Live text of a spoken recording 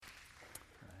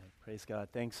Praise God.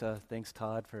 Thanks,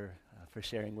 Todd, for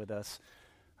sharing with us.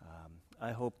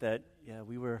 I hope that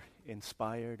we were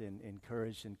inspired and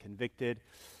encouraged and convicted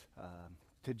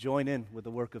to join in with the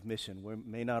work of mission. We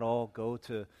may not all go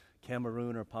to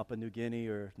Cameroon or Papua New Guinea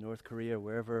or North Korea,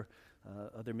 wherever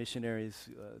other missionaries,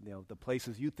 the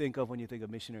places you think of when you think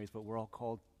of missionaries, but we're all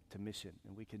called to mission,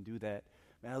 and we can do that.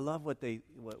 Man, I love what the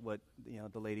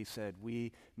lady said.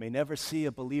 We may never see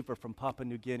a believer from Papua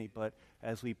New Guinea, but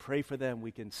as we pray for them,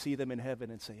 we can see them in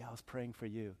heaven and say, I was praying for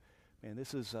you. Man,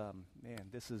 this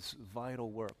is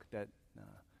vital work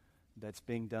that's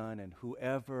being done, and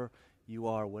whoever you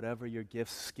are, whatever your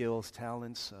gifts, skills,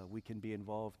 talents, we can be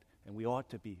involved, and we ought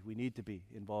to be. We need to be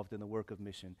involved in the work of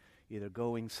mission, either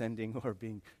going, sending, or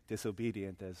being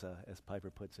disobedient, as Piper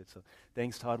puts it. So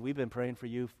thanks, Todd. We've been praying for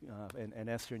you and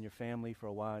Esther and your family for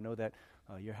a while. I know that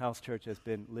your house church has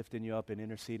been lifting you up and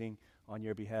interceding on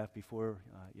your behalf before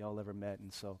y'all ever met,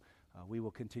 and so we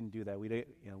will continue to do that.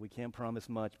 We can't promise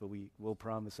much, but we will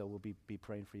promise that we'll be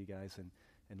praying for you guys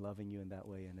and loving you in that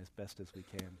way and as best as we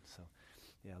can. So,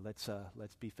 yeah,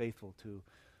 let's be faithful to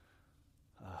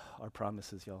our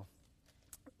promises, y'all.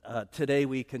 Today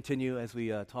we continue as we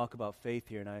talk about faith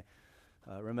here, and I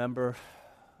remember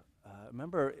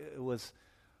it was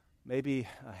maybe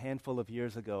a handful of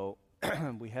years ago.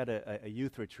 We had a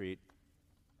youth retreat,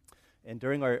 and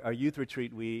during our youth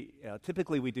retreat, we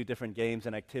typically do different games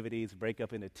and activities, break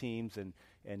up into teams,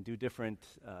 and do different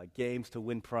games to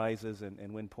win prizes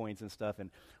and win points and stuff.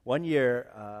 And one year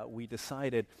we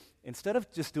decided, instead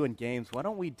of just doing games, why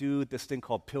don't we do this thing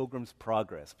called Pilgrim's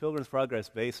Progress? Pilgrim's Progress,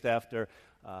 based after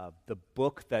the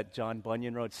book that John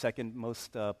Bunyan wrote, second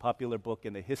most popular book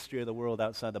in the history of the world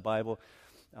outside the Bible.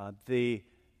 The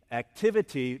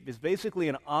activity is basically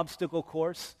an obstacle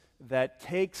course that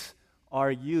takes our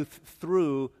youth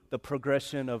through the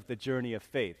progression of the journey of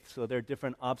faith. So there are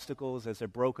different obstacles as they're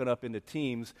broken up into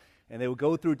teams, and they would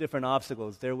go through different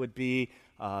obstacles. There would be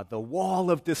the wall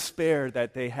of despair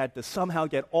that they had to somehow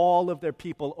get all of their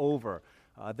people over.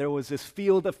 There was this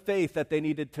field of faith that they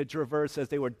needed to traverse as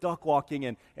they were duck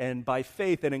walking, and by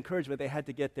faith and encouragement they had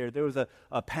to get there. There was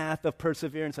a path of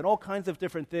perseverance and all kinds of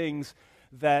different things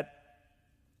that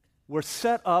were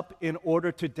set up in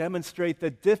order to demonstrate the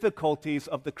difficulties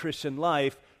of the Christian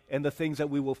life and the things that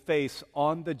we will face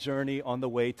on the journey on the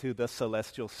way to the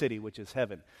celestial city, which is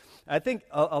heaven. I think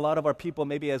a lot of our people,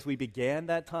 maybe as we began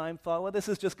that time, thought, well, this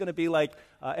is just going to be like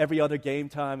every other game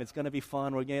time. It's going to be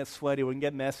fun. We're going to get sweaty. We're going to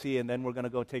get messy, and then we're going to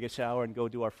go take a shower and go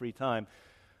do our free time.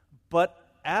 But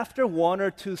after one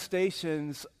or two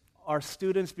stations, our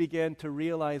students began to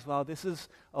realize, wow, this is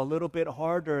a little bit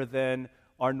harder than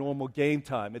our normal game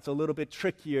time. It's a little bit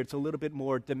trickier. It's a little bit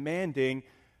more demanding,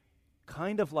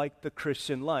 kind of like the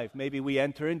Christian life. Maybe we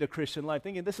enter into Christian life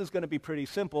thinking this is going to be pretty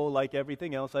simple like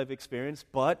everything else I've experienced,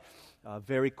 but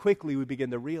very quickly we begin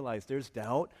to realize there's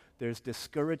doubt, there's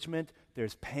discouragement,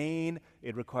 there's pain,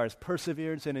 it requires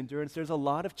perseverance and endurance. There's a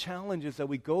lot of challenges that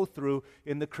we go through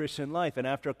in the Christian life, and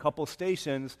after a couple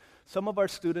stations, some of our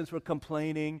students were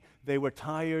complaining, they were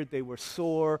tired, they were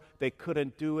sore, they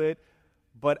couldn't do it.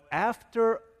 But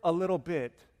after a little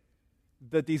bit,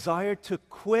 the desire to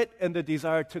quit and the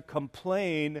desire to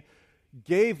complain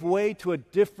gave way to a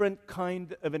different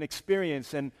kind of an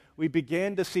experience. And we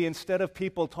began to see, instead of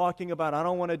people talking about, I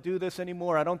don't want to do this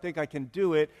anymore, I don't think I can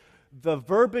do it, the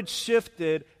verbiage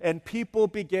shifted and people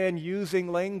began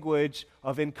using language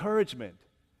of encouragement.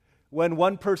 When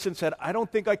one person said, I don't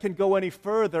think I can go any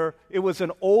further, it was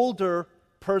an older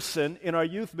person in our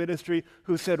youth ministry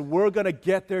who said, we're going to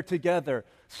get there together.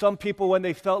 Some people, when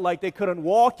they felt like they couldn't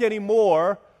walk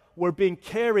anymore, were being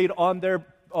carried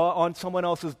on someone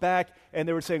else's back, and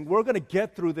they were saying, we're going to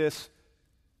get through this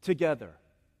together.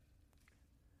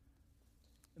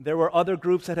 There were other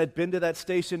groups that had been to that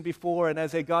station before, and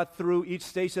as they got through each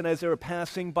station, as they were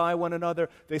passing by one another,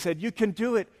 they said, you can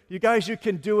do it. You guys, you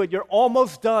can do it. You're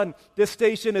almost done. This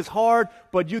station is hard,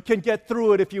 but you can get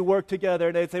through it if you work together.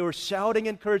 And as they were shouting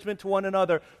encouragement to one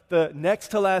another, the next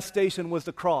to last station was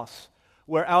the cross,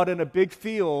 where out in a big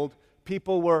field,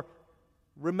 people were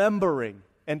remembering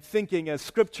and thinking as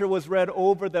Scripture was read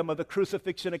over them of the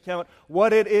crucifixion account,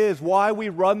 what it is, why we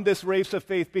run this race of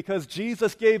faith, because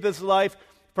Jesus gave His life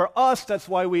for us. That's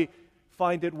why we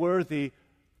find it worthy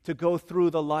to go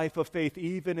through the life of faith,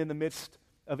 even in the midst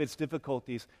of its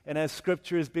difficulties. And as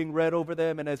Scripture is being read over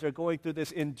them, and as they're going through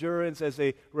this endurance, as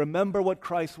they remember what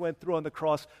Christ went through on the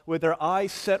cross, with their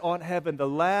eyes set on heaven, the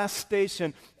last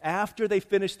station after they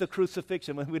finished the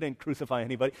crucifixion, well, we didn't crucify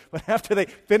anybody, but after they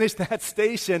finished that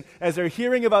station, as they're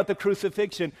hearing about the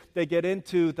crucifixion, they get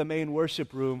into the main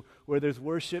worship room where there's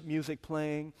worship music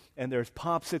playing and there's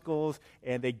popsicles,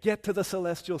 and they get to the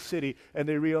celestial city and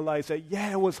they realize that,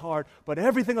 yeah, it was hard, but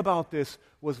everything about this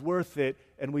was worth it,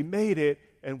 and we made it,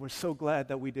 and we're so glad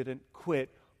that we didn't quit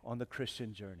on the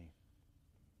Christian journey.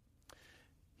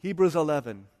 Hebrews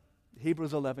 11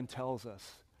 tells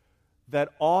us that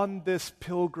on this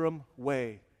pilgrim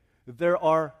way, there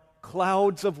are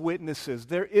clouds of witnesses.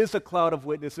 There is a cloud of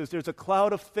witnesses. There's a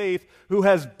cloud of faith who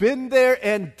has been there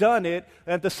and done it,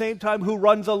 and at the same time who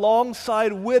runs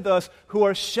alongside with us, who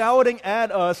are shouting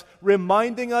at us,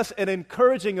 reminding us and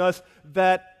encouraging us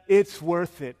that it's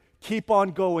worth it. Keep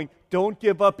on going. Don't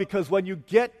give up, because when you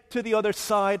get to the other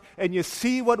side and you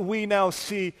see what we now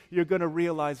see, you're going to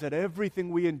realize that everything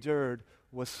we endured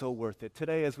was so worth it.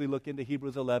 Today, as we look into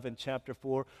Hebrews 11, chapter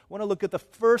 4, I want to look at the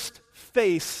first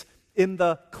face in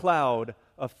the cloud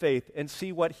of faith and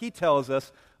see what he tells us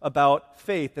about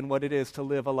faith and what it is to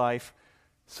live a life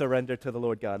surrendered to the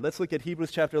Lord God. Let's look at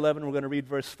Hebrews chapter 11. We're going to read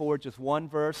verse 4, just one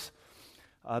verse.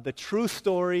 The true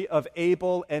story of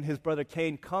Abel and his brother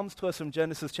Cain comes to us from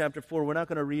Genesis chapter 4. We're not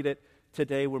going to read it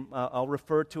today. I'll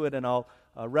refer to it and I'll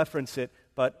reference it,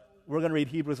 but we're going to read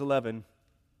Hebrews 11,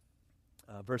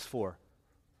 verse 4.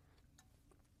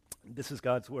 This is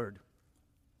God's word.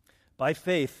 By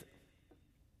faith,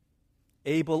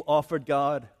 Abel offered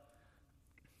God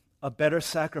a better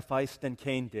sacrifice than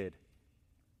Cain did.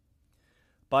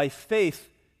 By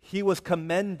faith, he was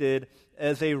commended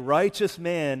as a righteous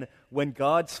man when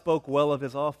God spoke well of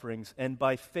his offerings, and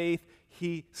by faith,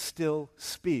 he still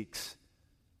speaks,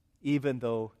 even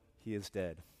though he is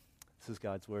dead. This is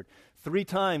God's word. 3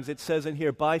 times it says in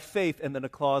here, by faith, and then a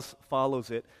clause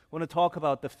follows it. I want to talk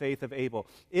about the faith of Abel.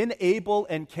 In Abel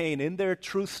and Cain, in their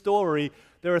true story,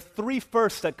 there are 3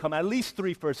 firsts that come, at least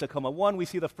 3 firsts that come. One, we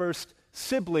see the first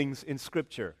siblings in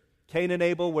Scripture. Cain and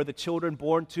Abel were the children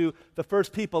born to the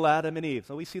first people, Adam and Eve.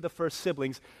 So we see the first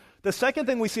siblings. The second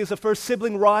thing we see is the first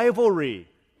sibling rivalry.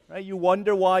 Right? You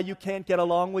wonder why you can't get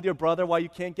along with your brother, why you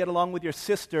can't get along with your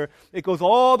sister. It goes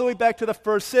all the way back to the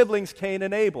first siblings, Cain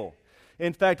and Abel.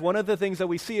 In fact, one of the things that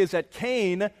we see is that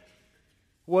Cain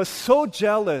was so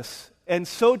jealous and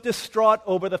so distraught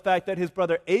over the fact that his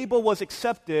brother Abel was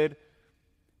accepted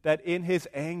that in his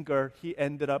anger, he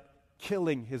ended up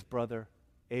killing his brother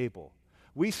Abel.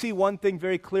 We see one thing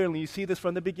very clearly. You see this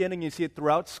from the beginning. You see it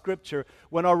throughout Scripture.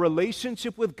 When our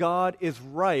relationship with God is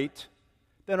right,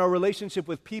 then our relationship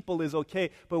with people is okay.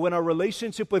 But when our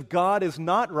relationship with God is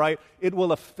not right, it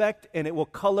will affect and it will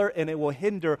color and it will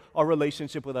hinder our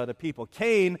relationship with other people.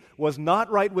 Cain was not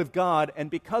right with God, and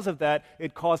because of that,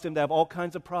 it caused him to have all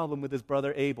kinds of problems with his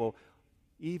brother Abel,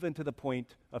 even to the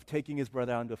point of taking his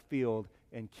brother out into a field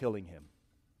and killing him.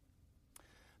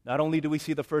 Not only do we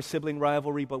see the first sibling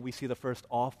rivalry, but we see the first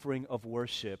offering of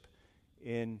worship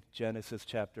in Genesis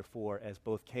chapter 4, as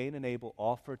both Cain and Abel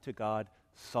offer to God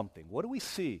something. What do we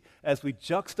see as we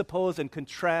juxtapose and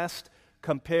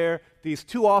compare these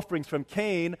 2 offerings from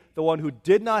Cain, the one who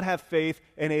did not have faith,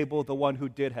 and Abel, the one who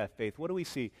did have faith? What do we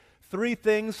see? 3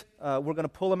 things. We're going to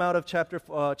pull them out of chapter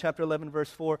 11,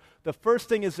 verse 4. The first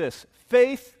thing is this.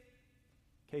 Faith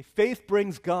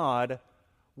brings God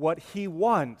what he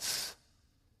wants,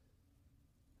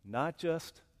 not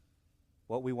just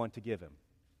what we want to give him.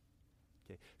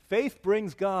 Okay. Faith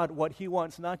brings God what he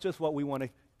wants, not just what we want to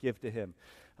give to him.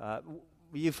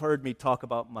 You've heard me talk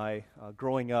about my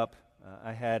growing up.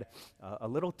 I had a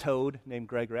little toad named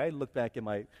Gregory. I look back in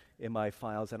my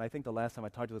files, and I think the last time I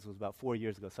talked to this was about 4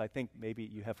 years ago, so I think maybe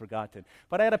you have forgotten.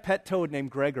 But I had a pet toad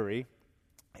named Gregory,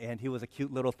 and he was a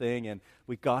cute little thing, and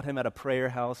we got him at a prayer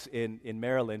house in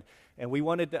Maryland, and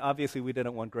obviously we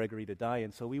didn't want Gregory to die,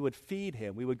 and so we would feed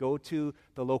him. We would go to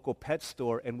the local pet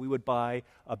store, and we would buy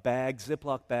a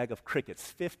Ziploc bag of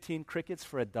crickets, 15 crickets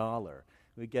for $1.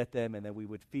 We'd get them, and then we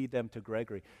would feed them to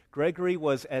Gregory. Gregory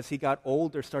was, as he got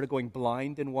older, started going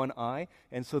blind in one eye,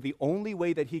 and so the only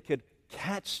way that he could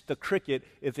catch the cricket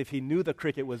is if he knew the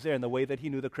cricket was there, and the way that he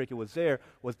knew the cricket was there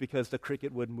was because the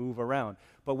cricket would move around.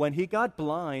 But when he got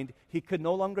blind, he could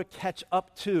no longer catch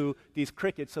up to these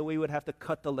crickets, so we would have to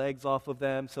cut the legs off of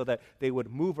them so that they would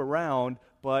move around,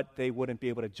 but they wouldn't be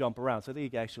able to jump around, so they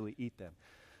could actually eat them.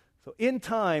 So in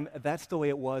time, that's the way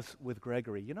it was with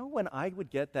Gregory. You know, when I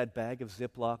would get that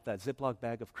Ziploc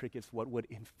bag of crickets, what would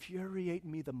infuriate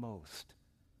me the most?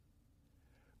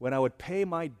 When I would pay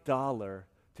my $1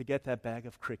 to get that bag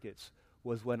of crickets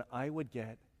was when I would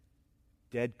get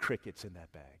dead crickets in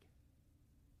that bag.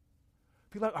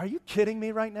 People are like, are you kidding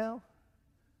me right now?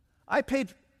 I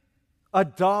paid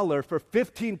 $1 for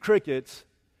 15 crickets,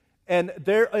 and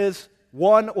there is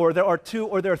 1 or there are 2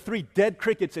 or there are 3 dead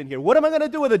crickets in here. What am I going to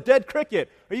do with a dead cricket?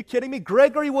 Are you kidding me?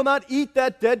 Gregory will not eat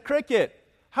that dead cricket.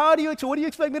 What do you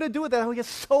expect me to do with that? I would get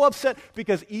so upset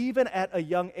because even at a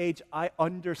young age, I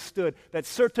understood that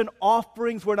certain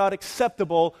offerings were not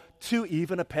acceptable to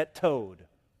even a pet toad.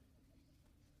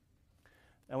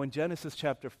 Now, in Genesis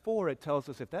chapter 4, it tells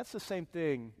us if that's the same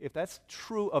thing, if that's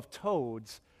true of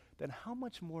toads, then how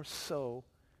much more so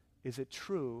is it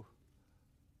true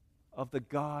of the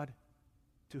God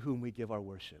to whom we give our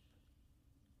worship?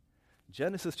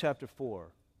 Genesis chapter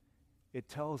 4, it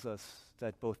tells us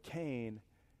that both Cain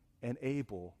and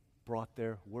Abel brought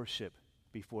their worship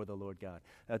before the Lord God.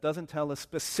 Now, it doesn't tell us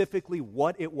specifically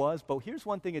what it was, but here's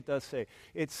one thing it does say.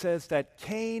 It says that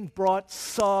Cain brought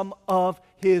some of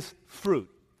his fruit.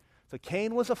 So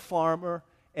Cain was a farmer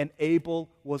and Abel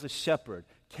was a shepherd.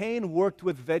 Cain worked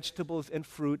with vegetables and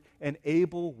fruit, and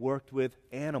Abel worked with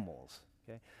animals.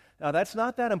 Okay? Now, that's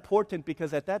not that important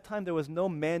because at that time there was no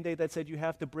mandate that said you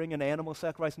have to bring an animal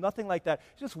sacrifice, nothing like that.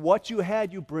 Just what you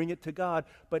had, you bring it to God.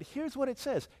 But here's what it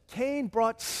says. Cain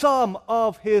brought some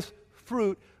of his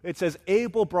fruit. It says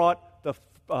Abel brought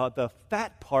the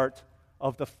fat part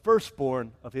of the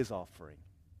firstborn of his offering.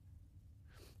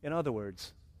 In other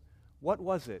words, what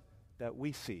was it that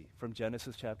we see from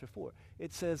Genesis chapter 4?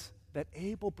 It says that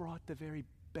Abel brought the very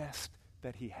best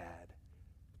that he had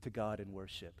to God in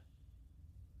worship,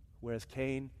 whereas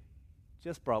Cain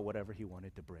just brought whatever he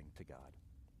wanted to bring to God.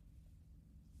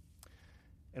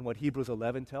 And what Hebrews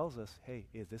 11 tells us, hey,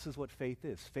 this is what faith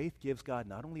is. Faith gives God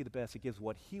not only the best, it gives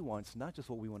what he wants, not just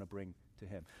what we want to bring to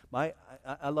him.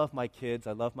 I love my kids,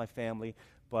 I love my family,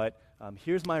 but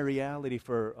here's my reality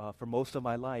for most of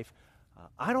my life.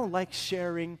 I don't like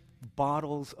sharing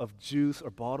bottles of juice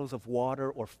or bottles of water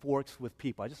or forks with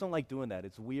people. I just don't like doing that.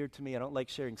 It's weird to me. I don't like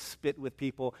sharing spit with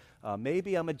people.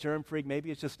 Maybe I'm a germ freak.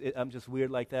 Maybe I'm just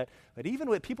weird like that. But even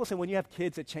with people say when you have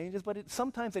kids, it changes. But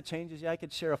sometimes it changes. Yeah, I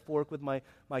could share a fork with my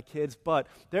kids. But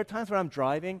there are times when I'm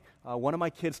driving one of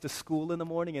my kids to school in the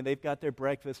morning and they've got their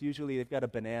breakfast. Usually they've got a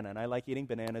banana, and I like eating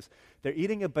bananas. They're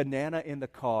eating a banana in the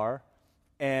car,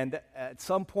 and at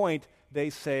some point they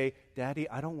say, "Daddy,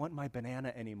 I don't want my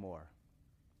banana anymore.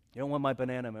 I don't want my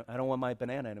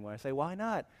banana anymore." I say, "Why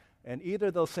not?" And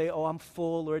either they'll say, "Oh, I'm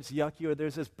full," or "It's yucky," or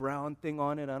 "There's this brown thing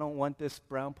on it. I don't want this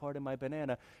brown part in my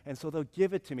banana." And so they'll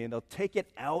give it to me, and they'll take it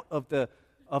out of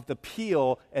the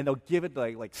peel, and they'll give it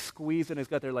like squeeze, and it's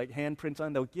got their like handprints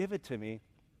on. They'll give it to me.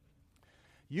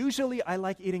 Usually, I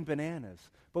like eating bananas,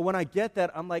 but when I get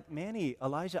that, I'm like, "Manny,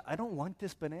 Elijah, I don't want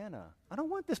this banana. I don't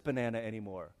want this banana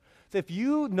anymore." So if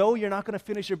you know you're not going to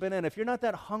finish your banana, if you're not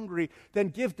that hungry, then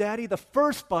give Daddy the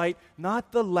first bite,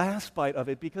 not the last bite of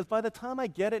it, because by the time I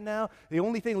get it now, the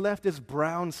only thing left is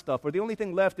brown stuff, or the only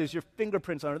thing left is your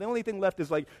fingerprints on it, or the only thing left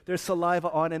is like there's saliva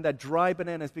on it, and that dry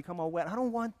banana has become all wet. I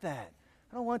don't want that.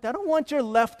 I don't want that. I don't want your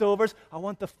leftovers. I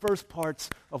want the first parts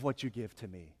of what you give to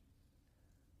me.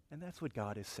 And that's what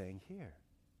God is saying here.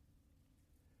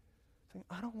 Saying,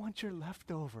 I don't want your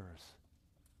leftovers.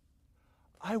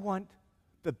 I want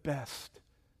the best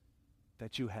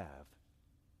that you have.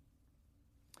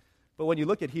 But when you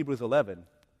look at Hebrews 11,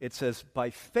 it says, by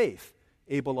faith,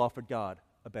 Abel offered God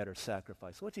a better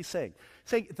sacrifice. So what's he saying? He's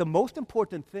saying the most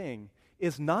important thing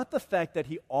is not the fact that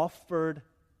he offered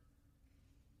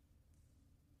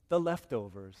the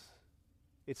leftovers.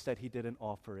 It's that he didn't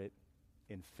offer it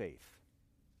in faith.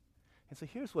 And so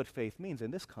here's what faith means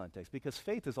in this context, because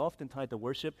faith is often tied to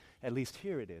worship, at least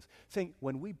here it is. Saying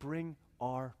when we bring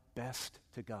our best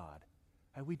to God,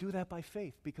 and we do that by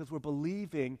faith because we're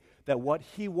believing that what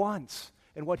he wants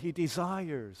and what he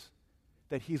desires,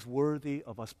 that he's worthy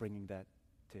of us bringing that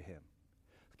to him.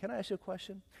 Can I ask you a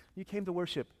question? You came to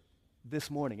worship this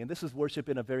morning, and this is worship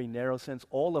in a very narrow sense.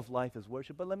 All of life is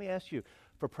worship, but let me ask you,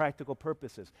 for practical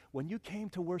purposes, when you came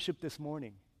to worship this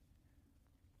morning,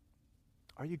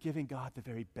 are you giving God the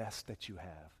very best that you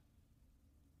have?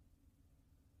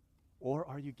 Or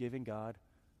are you giving God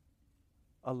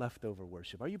a leftover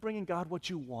worship? Are you bringing God what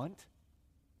you want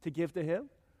to give to him?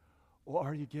 Or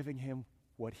are you giving him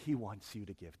what he wants you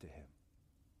to give to him?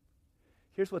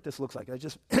 Here's what this looks like. I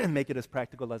just make it as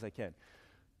practical as I can.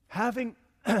 Having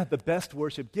the best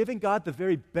worship, giving God the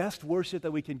very best worship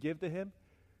that we can give to him,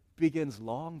 begins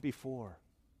long before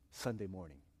Sunday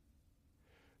morning.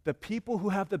 The people who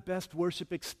have the best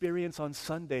worship experience on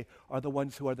Sunday are the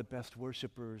ones who are the best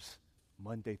worshipers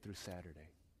Monday through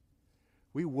Saturday.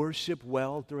 We worship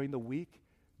well during the week,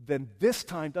 then this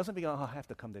time doesn't become, I have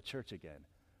to come to church again.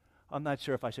 I'm not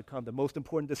sure if I should come. The most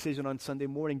important decision on Sunday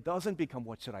morning doesn't become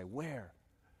what should I wear,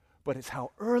 but it's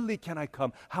how early can I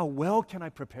come? How well can I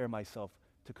prepare myself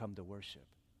to come to worship?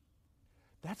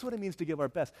 That's what it means to give our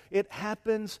best. It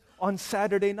happens on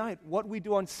Saturday night. What we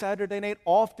do on Saturday night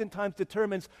oftentimes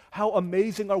determines how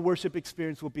amazing our worship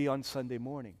experience will be on Sunday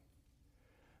morning.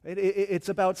 It's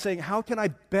about saying, how can I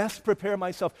best prepare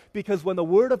myself? Because when the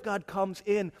Word of God comes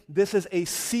in, this is a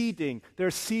seeding. There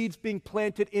are seeds being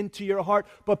planted into your heart.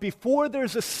 But before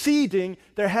there's a seeding,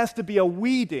 there has to be a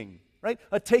weeding, right?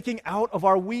 A taking out of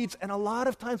our weeds. And a lot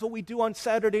of times what we do on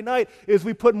Saturday night is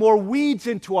we put more weeds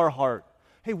into our heart.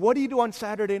 Hey, what do you do on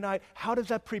Saturday night? How does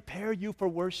that prepare you for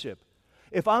worship?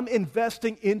 If I'm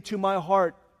investing into my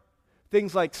heart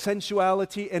things like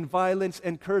sensuality and violence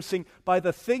and cursing by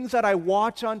the things that I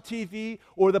watch on TV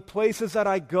or the places that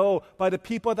I go, by the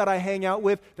people that I hang out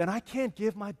with, then I can't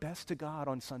give my best to God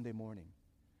on Sunday morning.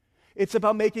 It's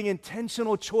about making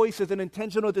intentional choices and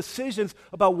intentional decisions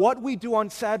about what we do on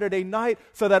Saturday night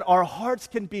so that our hearts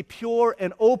can be pure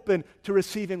and open to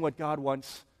receiving what God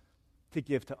wants to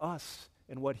give to us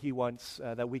and what He wants,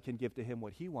 that we can give to Him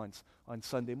what He wants on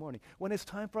Sunday morning. When it's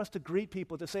time for us to greet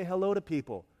people, to say hello to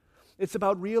people, it's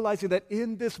about realizing that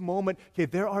in this moment, okay,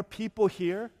 there are people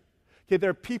here,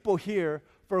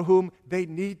 for whom they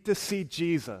need to see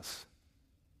Jesus.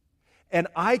 And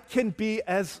I can be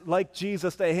as like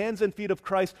Jesus, the hands and feet of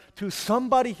Christ, to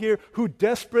somebody here who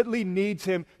desperately needs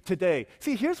Him today.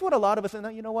 See, here's what a lot of us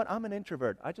say, you know what, I'm an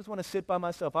introvert. I just want to sit by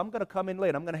myself. I'm going to come in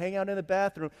late. I'm going to hang out in the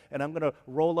bathroom, and I'm going to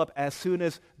roll up as soon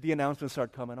as the announcements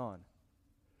start coming on.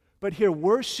 But here,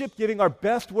 worship, giving our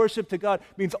best worship to God,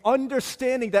 means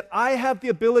understanding that I have the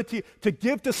ability to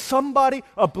give to somebody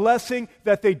a blessing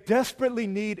that they desperately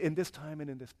need in this time and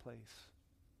in this place.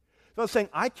 So I was saying,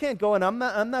 I can't go and I'm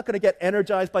not going to get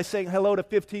energized by saying hello to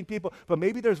 15 people, but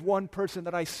maybe there's one person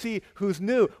that I see who's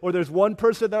new, or there's one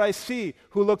person that I see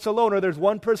who looks alone, or there's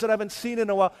one person I haven't seen in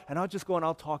a while, and I'll just go and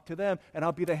I'll talk to them, and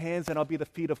I'll be the hands and I'll be the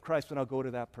feet of Christ when I'll go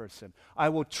to that person. I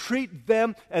will treat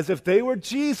them as if they were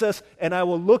Jesus, and I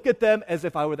will look at them as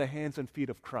if I were the hands and feet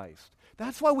of Christ.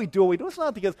 That's why we do what we do. It's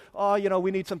not because,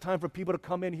 we need some time for people to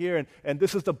come in here and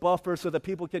this is the buffer so that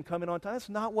people can come in on time. That's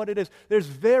not what it is. There's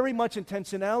very much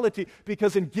intentionality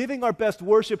because in giving our best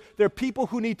worship, there are people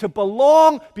who need to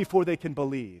belong before they can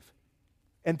believe.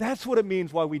 And that's what it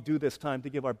means why we do this time to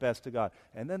give our best to God.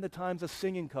 And then the times of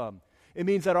singing come. It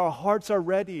means that our hearts are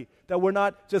ready, that we're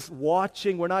not just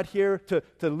watching, we're not here to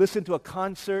listen to a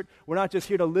concert, we're not just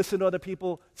here to listen to other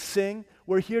people sing.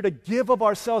 We're here to give of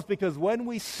ourselves because when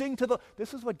we sing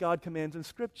this is what God commands in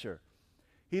Scripture.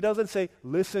 He doesn't say,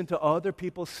 listen to other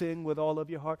people sing with all of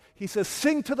your heart. He says,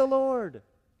 sing to the Lord.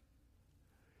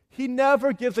 He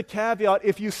never gives a caveat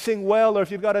if you sing well or if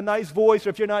you've got a nice voice or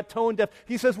if you're not tone deaf.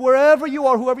 He says, wherever you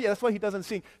are, whoever you are. That's why He doesn't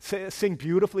sing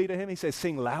beautifully to Him. He says,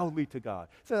 sing loudly to God.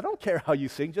 He says, I don't care how you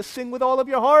sing. Just sing with all of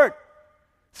your heart.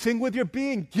 Sing with your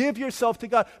being. Give yourself to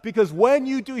God. Because when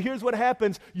you do, here's what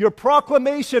happens. Your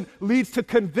proclamation leads to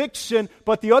conviction.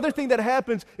 But the other thing that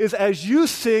happens is as you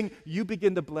sing, you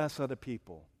begin to bless other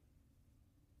people.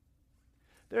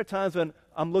 There are times when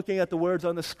I'm looking at the words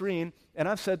on the screen, and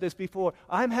I've said this before,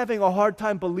 I'm having a hard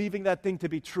time believing that thing to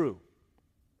be true.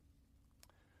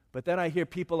 But then I hear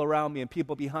people around me and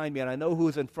people behind me, and I know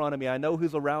who's in front of me, I know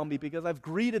who's around me because I've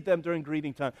greeted them during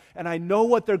greeting time, and I know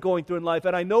what they're going through in life,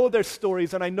 and I know their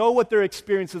stories, and I know what their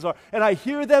experiences are, and I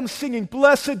hear them singing,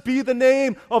 blessed be the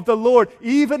name of the Lord,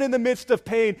 even in the midst of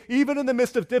pain, even in the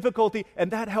midst of difficulty,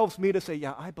 and that helps me to say,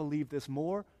 yeah, I believe this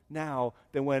more now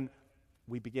than when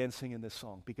we began singing this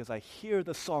song because I hear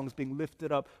the songs being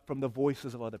lifted up from the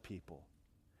voices of other people.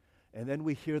 And then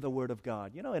we hear the Word of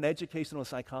God. You know, in educational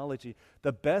psychology,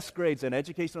 the best grades, and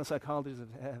educational psychologists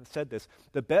have said this,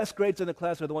 the best grades in the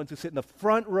class are the ones who sit in the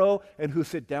front row and who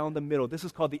sit down the middle. This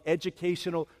is called the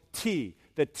educational T,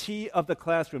 the T of the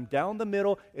classroom, down the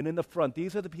middle and in the front.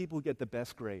 These are the people who get the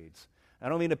best grades. I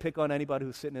don't mean to pick on anybody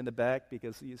who's sitting in the back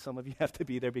because some of you have to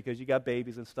be there because you got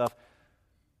babies and stuff.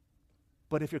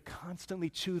 But if you're constantly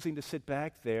choosing to sit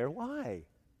back there, why?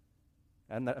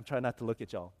 I'm trying not to look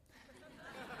at y'all.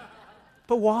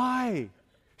 But why?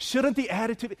 Shouldn't the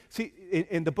attitude... See,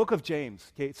 in the book of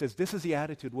James, okay, it says this is the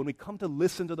attitude. When we come to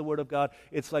listen to the Word of God,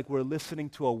 it's like we're listening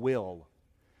to a will.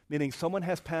 Meaning someone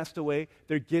has passed away,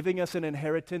 they're giving us an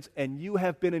inheritance, and you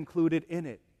have been included in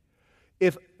it.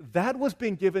 If that was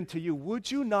being given to you,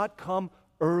 would you not come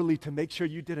early to make sure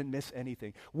you didn't miss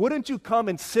anything? Wouldn't you come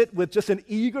and sit with just an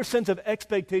eager sense of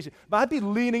expectation? I'd be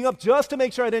leaning up just to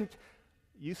make sure I didn't...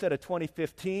 You said a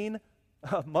 2015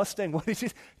 Mustang. What is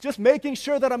it? Just making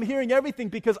sure that I'm hearing everything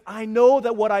because I know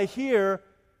that what I hear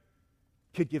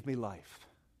could give me life.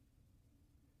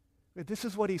 This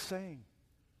is what he's saying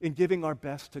in giving our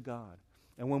best to God.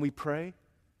 And when we pray,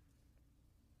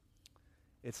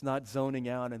 it's not zoning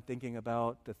out and thinking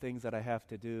about the things that I have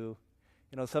to do.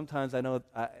 Sometimes I know,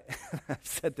 I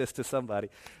said this to somebody.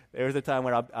 There was a time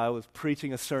where I was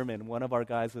preaching a sermon. One of our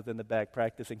guys was in the back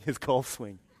practicing his golf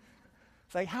swing.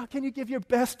 It's like, how can you give your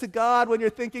best to God when you're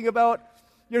thinking about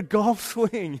your golf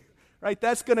swing, right?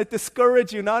 That's going to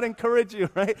discourage you, not encourage you,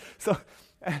 right? So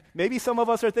maybe some of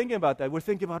us are thinking about that. We're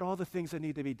thinking about all the things that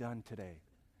need to be done today.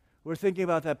 We're thinking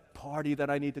about that party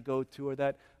that I need to go to, or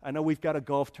that I know we've got a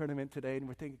golf tournament today, and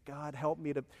we're thinking, God, help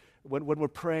me to, when we're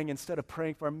praying, instead of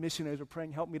praying for our missionaries, we're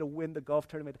praying, help me to win the golf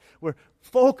tournament. We're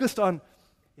focused on,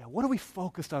 what are we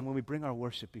focused on when we bring our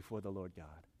worship before the Lord God?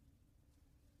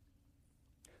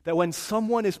 That when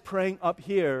someone is praying up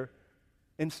here,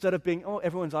 instead of being,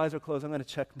 everyone's eyes are closed, I'm going to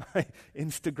check my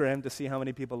Instagram to see how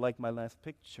many people liked my last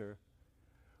picture,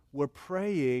 we're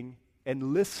praying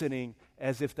and listening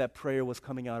as if that prayer was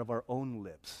coming out of our own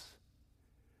lips.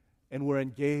 And we're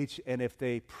engaged, and if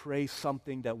they pray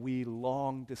something that we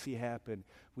long to see happen,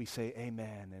 we say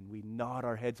amen, and we nod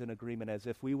our heads in agreement as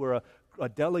if we were a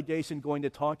delegation going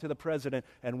to talk to the president,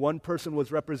 and one person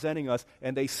was representing us,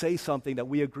 and they say something that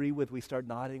we agree with, we start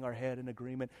nodding our head in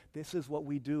agreement. This is what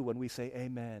we do when we say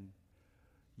amen.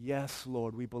 Yes,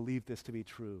 Lord, we believe this to be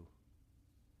true.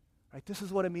 Right? This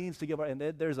is what it means to give and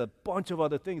there's a bunch of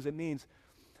other things it means.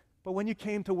 But when you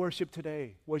came to worship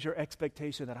today, was your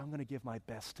expectation that I'm going to give my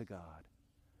best to God?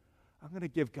 I'm going to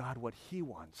give God what He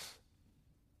wants,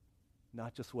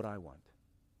 not just what I want,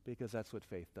 because that's what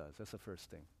faith does. That's the first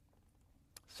thing.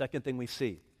 Second thing we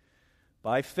see,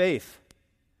 by faith,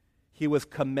 he was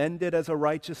commended as a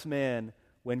righteous man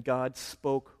when God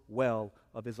spoke well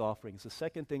of his offerings. The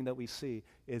second thing that we see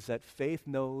is that faith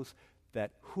knows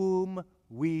that whom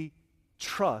we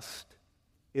trust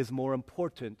is more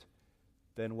important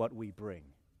than what we bring.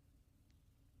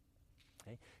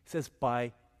 Okay? It says,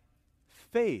 by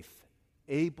faith,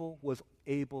 Abel was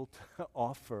able to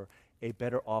offer a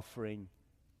better offering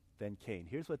than Cain.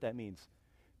 Here's what that means.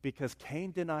 Because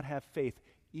Cain did not have faith,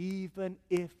 even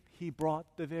if he brought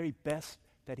the very best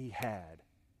that he had,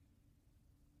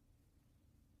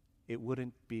 it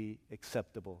wouldn't be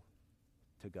acceptable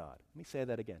to God. Let me say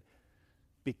that again.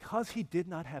 Because he did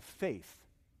not have faith,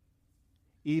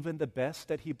 even the best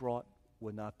that he brought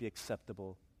would not be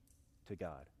acceptable to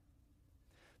God.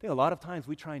 I think a lot of times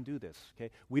we try and do this,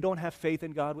 okay? We don't have faith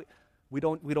in God. We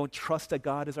don't trust that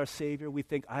God is our Savior. We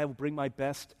think, I will bring my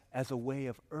best as a way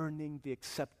of earning the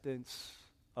acceptance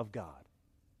of God.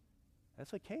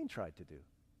 That's what Cain tried to do.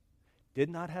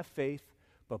 Did not have faith,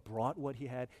 but brought what he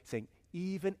had, saying,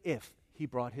 even if he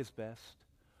brought his best,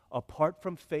 apart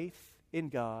from faith in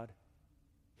God,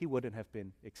 he wouldn't have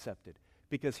been accepted.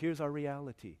 Because here's our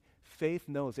reality. Faith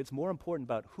knows it's more important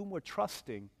about whom we're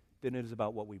trusting than it is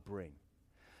about what we bring.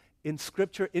 In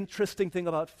Scripture, interesting thing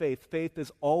about faith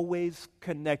is always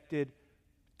connected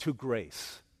to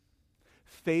grace.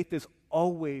 Faith is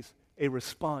always a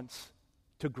response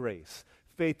to grace.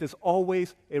 Faith is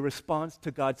always a response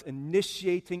to God's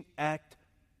initiating act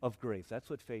of grace. That's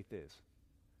what faith is.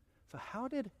 So how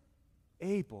did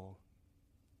Abel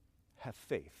have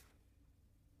faith?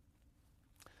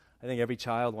 I think every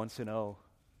child wants to know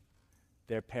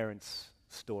their parents'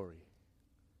 story.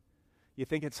 You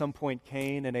think at some point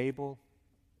Cain and Abel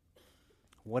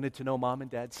wanted to know mom and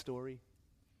dad's story?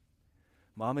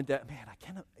 Mom and dad, man,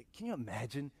 can you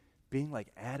imagine being like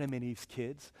Adam and Eve's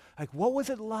kids? Like, what was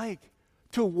it like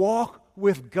to walk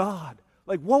with God?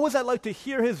 Like, what was that like to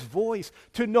hear his voice,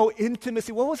 to know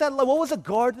intimacy? What was that like? What was the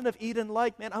Garden of Eden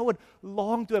like? Man, I would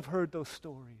long to have heard those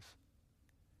stories.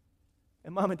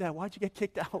 And mom and dad, why'd you get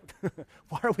kicked out?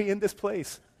 Why are we in this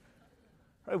place?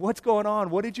 Right, what's going on?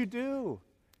 What did you do?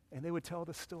 And they would tell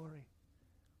the story.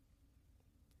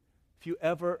 If you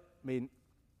ever,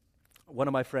 one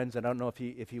of my friends, and I don't know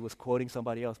if he was quoting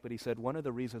somebody else, but he said one of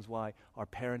the reasons why our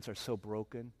parents are so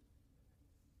broken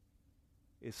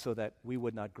is so that we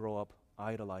would not grow up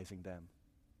idolizing them.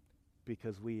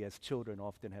 Because we as children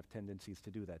often have tendencies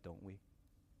to do that, don't we?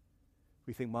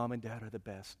 We think mom and dad are the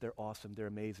best, they're awesome, they're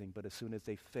amazing, but as soon as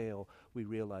they fail, we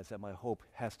realize that my hope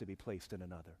has to be placed in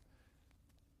another.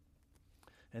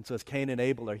 And so as Cain and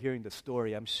Abel are hearing the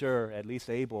story, I'm sure at least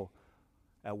Abel,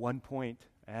 at one point,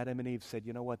 Adam and Eve said,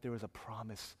 you know what, there was a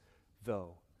promise,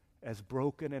 though. As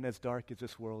broken and as dark as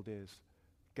this world is,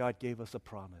 God gave us a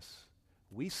promise.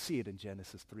 We see it in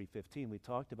Genesis 3:15. We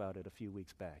talked about it a few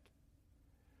weeks back.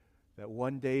 That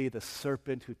one day the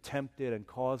serpent who tempted and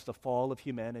caused the fall of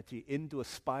humanity into a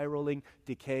spiraling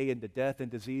decay into death and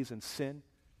disease and sin,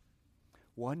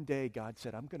 one day God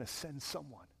said, I'm going to send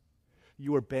someone.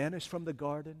 You were banished from the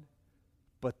garden,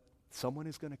 but someone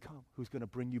is going to come who's going to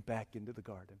bring you back into the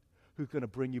garden, who's going to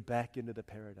bring you back into the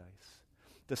paradise.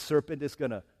 The serpent is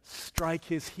going to strike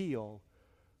his heel,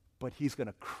 but he's going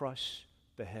to crush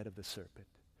the head of the serpent.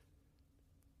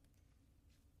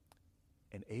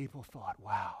 And Abel thought,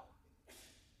 wow,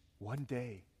 one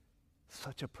day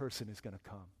such a person is going to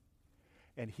come.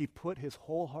 And he put his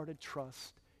wholehearted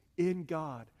trust in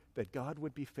God, that God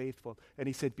would be faithful. And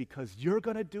he said, because you're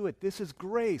going to do it, this is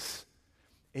grace.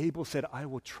 Abel said, I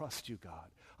will trust you, God.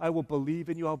 I will believe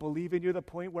in you. I'll believe in you to the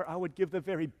point where I would give the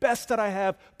very best that I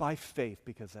have by faith,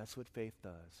 because that's what faith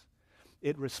does.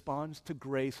 It responds to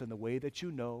grace in the way that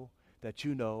you know, that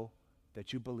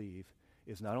you believe,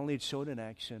 is not only shown in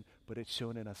action, but it's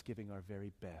shown in us giving our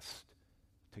very best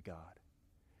to God.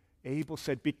 Abel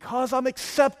said, because I'm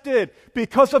accepted,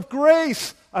 because of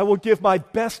grace, I will give my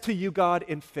best to you, God,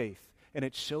 in faith. And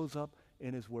it shows up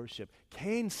in his worship.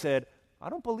 Cain said, I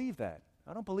don't believe that.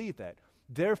 I don't believe that.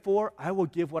 Therefore, I will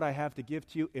give what I have to give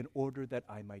to you in order that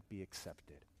I might be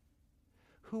accepted.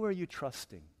 Who are you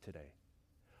trusting today?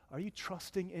 Are you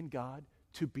trusting in God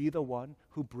to be the one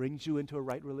who brings you into a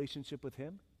right relationship with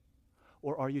him?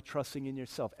 Or are you trusting in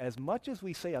yourself? As much as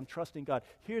we say, I'm trusting God,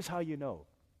 here's how you know.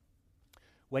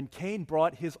 When Cain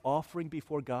brought his offering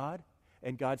before God,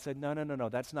 and God said, no,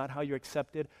 that's not how you're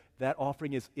accepted. That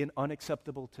offering is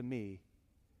unacceptable to me.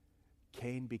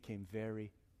 Cain became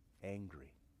very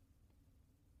angry.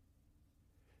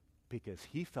 Because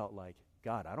he felt like,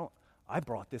 God, I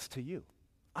brought this to you.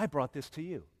 I brought this to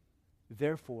you.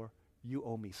 Therefore, you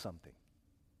owe me something.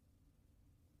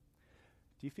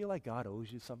 Do you feel like God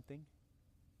owes you something?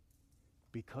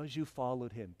 Because you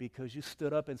followed him, because you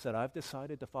stood up and said, I've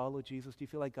decided to follow Jesus, do you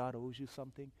feel like God owes you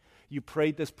something? You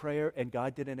prayed this prayer and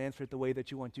God didn't answer it the way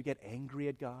that you want. Do you get angry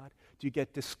at God? Do you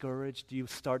get discouraged? Do you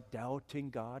start doubting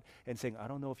God and saying, I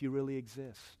don't know if you really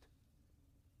exist?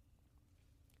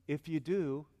 If you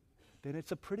do, then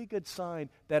it's a pretty good sign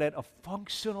that at a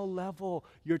functional level,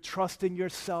 you're trusting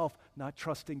yourself, not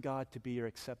trusting God to be your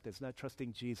acceptance, not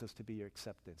trusting Jesus to be your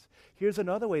acceptance. Here's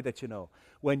another way that you know.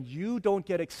 When you don't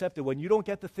get accepted, when you don't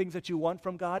get the things that you want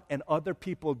from God and other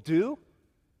people do,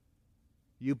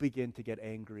 you begin to get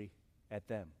angry at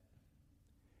them.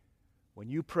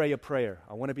 When you pray a prayer,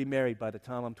 I want to be married by the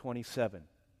time I'm 27.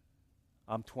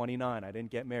 I'm 29. I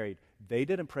didn't get married. They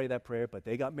didn't pray that prayer, but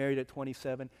they got married at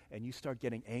 27, and you start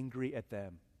getting angry at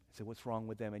them. Say, what's wrong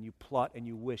with them? And you plot and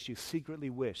you secretly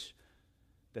wish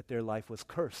that their life was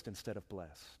cursed instead of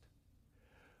blessed.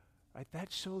 Right?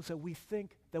 That shows that we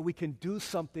think that we can do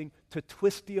something to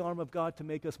twist the arm of God to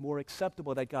make us more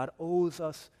acceptable, that God owes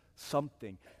us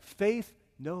something. Faith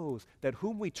knows that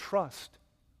whom we trust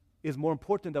is more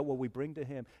important than what we bring to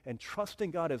him. And trusting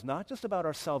God is not just about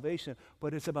our salvation,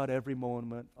 but it's about every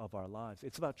moment of our lives.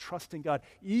 It's about trusting God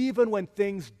even when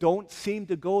things don't seem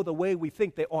to go the way we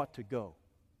think they ought to go.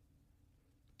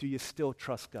 Do you still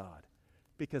trust God?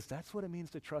 Because that's what it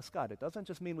means to trust God. It doesn't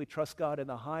just mean we trust God in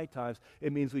the high times.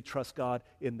 It means we trust God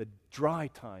in the dry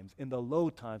times, in the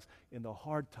low times, in the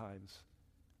hard times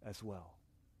as well.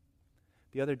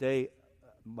 The other day,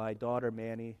 my daughter,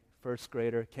 Manny, first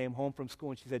grader, came home from school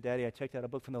and she said, Daddy, I checked out a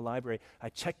book from the library. I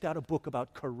checked out a book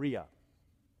about Korea.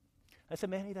 I said,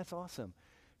 Manny, that's awesome.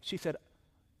 She said,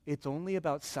 it's only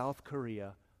about South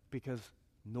Korea because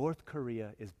North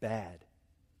Korea is bad.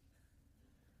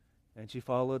 And she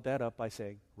followed that up by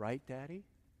saying, right, Daddy?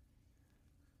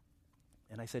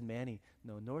 And I said, Manny,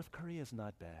 no, North Korea is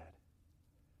not bad.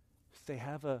 They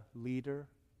have a leader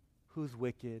who's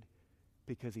wicked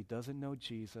because he doesn't know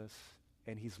Jesus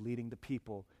and he's leading the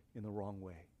people in the wrong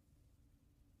way.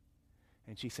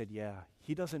 And she said, yeah,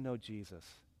 he doesn't know Jesus.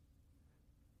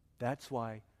 That's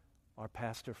why our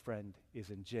pastor friend is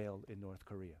in jail in North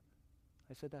Korea.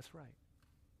 I said, that's right.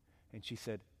 And she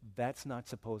said, that's not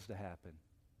supposed to happen.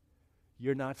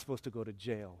 You're not supposed to go to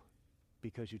jail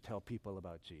because you tell people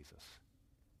about Jesus.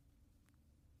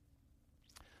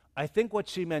 I think what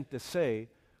she meant to say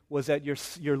was that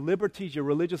your liberties, your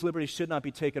religious liberties should not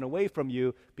be taken away from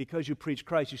you because you preach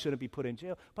Christ. You shouldn't be put in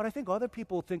jail. But I think other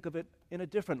people think of it in a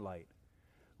different light.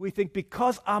 We think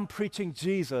because I'm preaching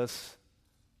Jesus,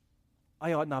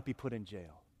 I ought not be put in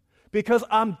jail. Because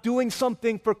I'm doing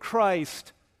something for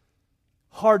Christ,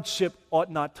 hardship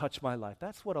ought not touch my life.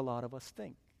 That's what a lot of us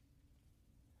think.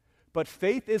 But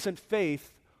faith isn't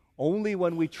faith only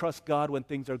when we trust God when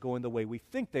things are going the way we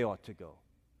think they ought to go.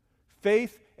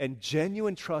 Faith and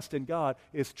genuine trust in God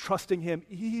is trusting him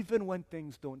even when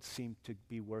things don't seem to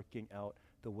be working out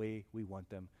the way we want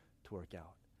them to work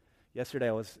out. Yesterday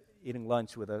I was eating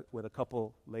lunch with a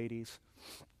couple ladies.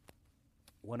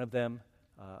 One of them,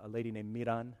 a lady named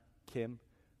Miran Kim,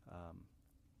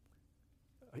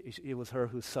 it was her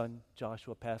whose son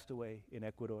Joshua passed away in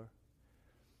Ecuador.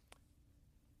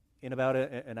 in about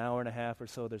an hour and a half or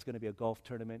so, there's going to be a golf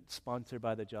tournament sponsored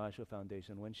by the Joshua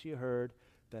Foundation. When she heard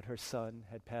that her son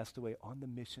had passed away on the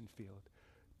mission field,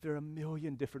 there are a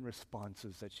million different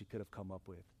responses that she could have come up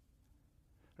with.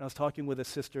 And I was talking with a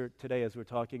sister today as we were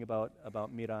talking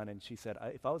about Miran, and she said,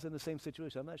 if I was in the same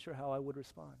situation, I'm not sure how I would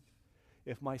respond.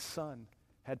 If my son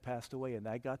had passed away and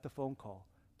I got the phone call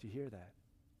to hear that,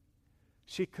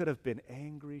 she could have been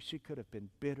angry. She could have been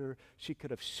bitter. She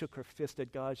could have shook her fist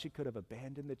at God. She could have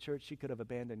abandoned the church. She could have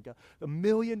abandoned God. A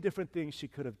million different things she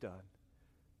could have done.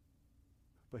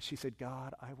 But she said,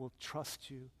 God, I will trust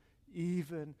you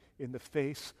even in the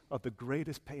face of the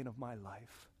greatest pain of my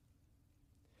life.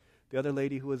 The other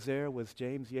lady who was there was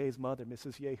James Ye's mother,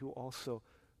 Mrs. Ye, who also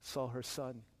saw her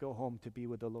son go home to be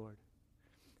with the Lord.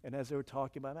 And as they were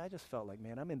talking about it, I just felt like,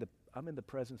 man, I'm in the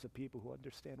presence of people who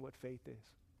understand what faith is.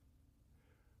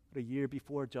 But a year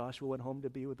before Joshua went home to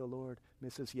be with the Lord,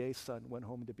 Mrs. Ye's son went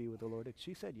home to be with the Lord. And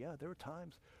she said, yeah, there were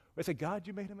times where I said, God,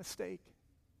 you made a mistake.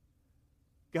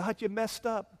 God, you messed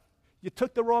up. You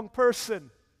took the wrong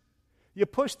person. You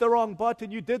pushed the wrong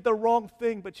button. You did the wrong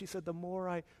thing. But she said, the more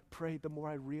I prayed, the more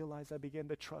I realized I began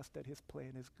to trust that his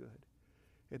plan is good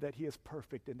and that he is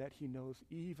perfect and that he knows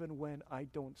even when I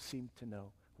don't seem to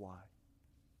know why.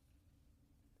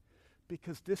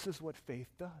 Because this is what faith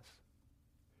does.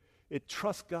 It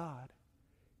trusts God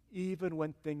even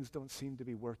when things don't seem to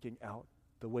be working out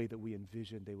the way that we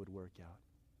envisioned they would work out.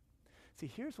 See,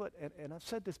 here's what, and I've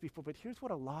said this before, but here's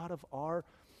what a lot of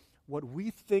what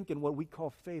we think and what we call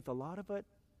faith, a lot of it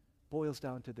boils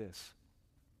down to this.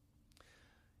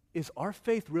 Is our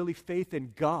faith really faith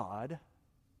in God?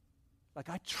 Like,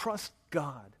 I trust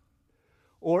God.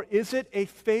 Or is it a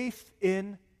faith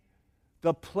in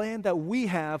the plan that we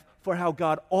have for how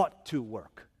God ought to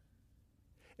work?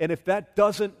 And if that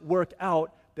doesn't work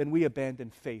out, then we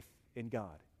abandon faith in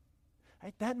God.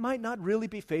 Right? That might not really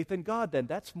be faith in God then.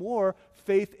 That's more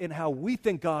faith in how we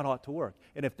think God ought to work.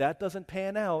 And if that doesn't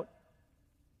pan out,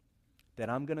 then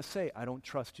I'm going to say, I don't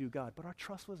trust you, God. But our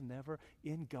trust was never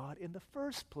in God in the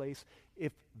first place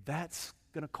if that's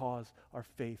going to cause our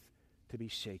faith to be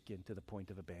shaken to the point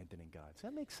of abandoning God. Does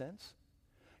that make sense?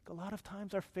 A lot of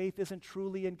times our faith isn't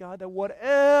truly in God, that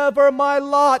whatever my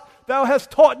lot, thou hast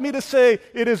taught me to say,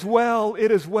 it is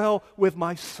well with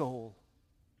my soul.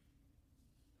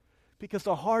 Because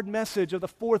the hard message of the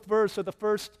fourth verse of the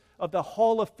first of the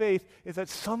hall of faith is that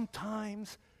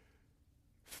sometimes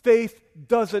faith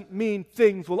doesn't mean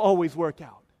things will always work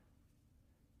out.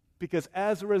 Because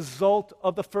as a result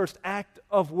of the first act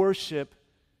of worship,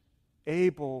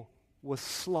 Abel was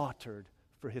slaughtered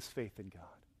for his faith in God.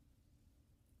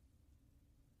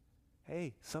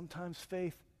 Hey, sometimes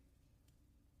faith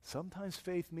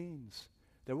means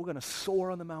that we're going to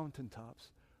soar on the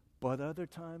mountaintops, but other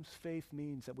times faith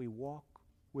means that we walk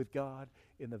with God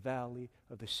in the valley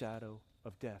of the shadow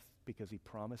of death because he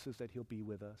promises that he'll be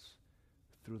with us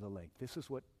through the length. This is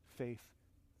what faith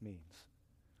means.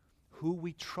 Who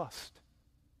we trust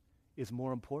is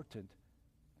more important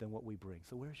than what we bring.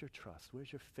 So where's your trust?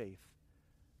 Where's your faith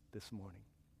this morning?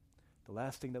 The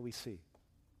last thing that we see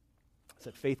is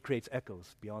that faith creates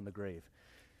echoes beyond the grave.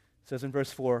 It says in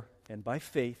verse 4, and by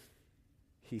faith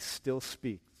he still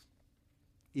speaks,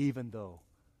 even though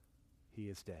he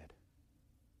is dead.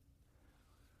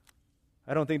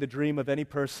 I don't think the dream of any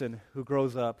person who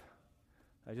grows up,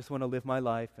 I just want to live my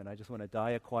life and I just want to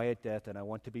die a quiet death and I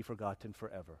want to be forgotten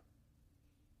forever.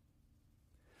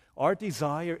 Our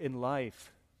desire in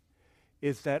life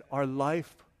is that our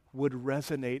life would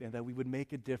resonate and that we would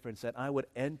make a difference, that I would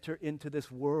enter into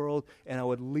this world and I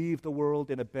would leave the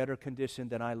world in a better condition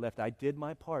than I left. I did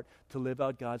my part to live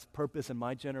out God's purpose in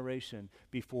my generation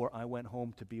before I went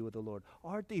home to be with the Lord.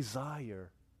 Our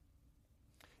desire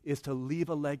is to leave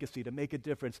a legacy, to make a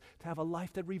difference, to have a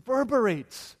life that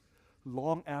reverberates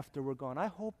long after we're gone. I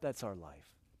hope that's our life.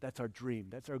 That's our dream.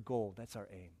 That's our goal. That's our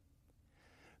aim.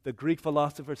 The Greek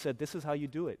philosopher said, this is how you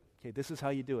do it. Okay, this is how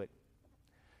you do it.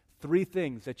 3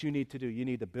 things that you need to do. You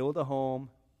need to build a home,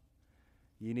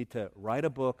 you need to write a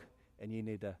book, and you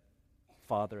need to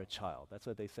father a child. That's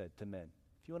what they said to men.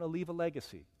 If you want to leave a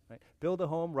legacy, right? Build a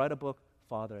home, write a book,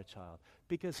 father a child.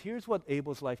 Because here's what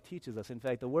Abel's life teaches us. In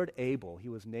fact, the word Abel, he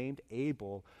was named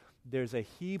Abel. There's a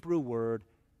Hebrew word,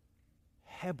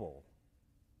 Hebel,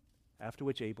 after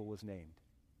which Abel was named.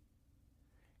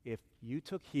 If you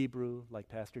took Hebrew like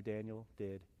Pastor Daniel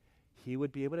did, he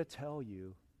would be able to tell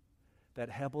you that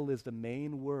Hebel is the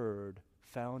main word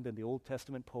found in the Old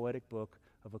Testament poetic book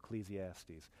of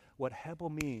Ecclesiastes. What Hebel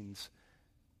means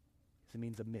is it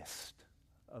means a mist,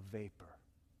 a vapor.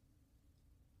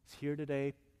 It's here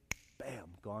today,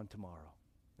 bam, gone tomorrow.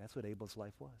 That's what Abel's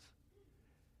life was.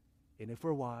 And if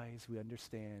we're wise, we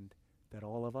understand that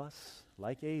all of us,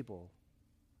 like Abel,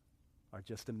 are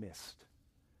just a mist,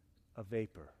 a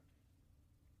vapor.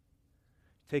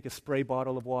 Take a spray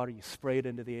bottle of water, you spray it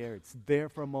into the air, it's there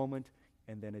for a moment,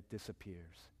 and then it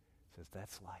disappears. It says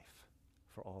that's life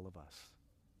for all of us.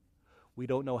 We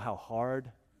don't know how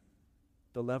hard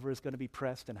the lever is going to be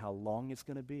pressed and how long it's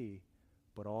going to be,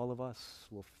 but all of us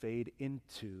will fade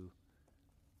into,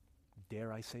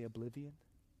 dare I say, oblivion?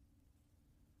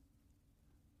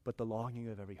 But the longing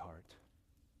of every heart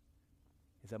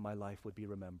is that my life would be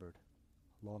remembered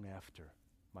long after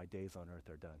my days on earth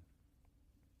are done.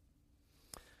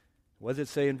 What does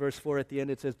it say in verse 4 at the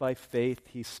end? It says, by faith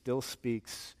he still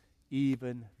speaks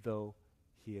even though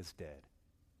he is dead.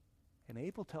 And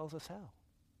Abel tells us how.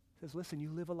 He says, listen,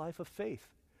 you live a life of faith.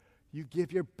 You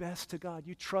give your best to God.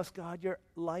 You trust God. Your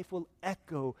life will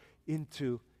echo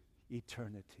into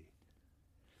eternity.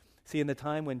 See, in the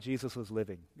time when Jesus was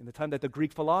living, in the time that the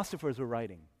Greek philosophers were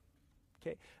writing,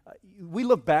 okay, we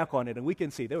look back on it and we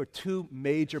can see there were two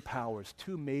major powers.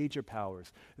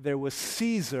 There was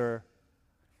Caesar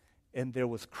and there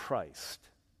was Christ.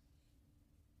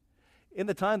 In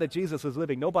the time that Jesus was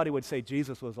living, nobody would say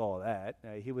Jesus was all that.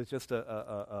 He was just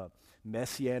a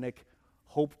messianic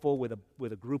hopeful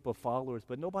with a group of followers,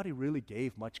 but nobody really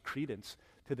gave much credence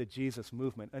to the Jesus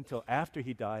movement until after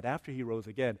he died, after he rose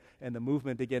again, and the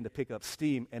movement began to pick up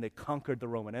steam, and it conquered the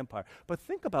Roman Empire. But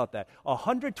think about that.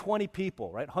 120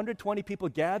 people, right? 120 people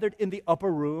gathered in the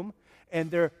upper room,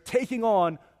 and they're taking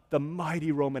on the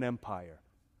mighty Roman Empire,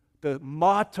 the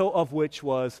motto of which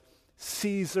was,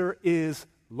 Caesar is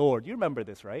Lord. You remember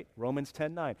this, right? Romans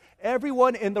 10:9.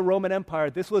 Everyone in the Roman Empire,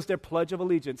 this was their pledge of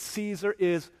allegiance. Caesar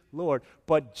is Lord.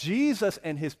 But Jesus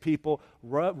and his people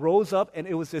rose up, and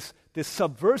it was this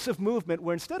subversive movement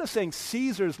where instead of saying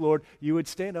Caesar's Lord, you would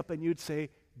stand up and you'd say,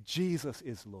 Jesus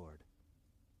is Lord.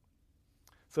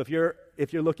 So if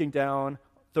you're looking down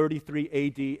 33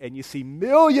 AD and you see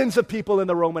millions of people in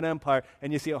the Roman Empire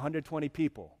and you see 120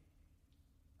 people,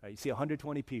 right, you see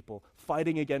 120 people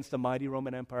fighting against the mighty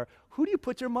Roman Empire, who do you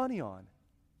put your money on?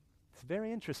 It's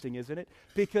very interesting, isn't it?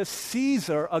 Because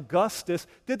Caesar, Augustus,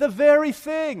 did the very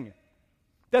thing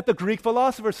that the Greek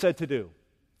philosophers said to do.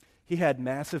 He had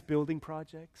massive building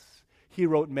projects. He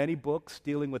wrote many books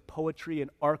dealing with poetry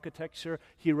and architecture.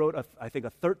 He wrote, I think,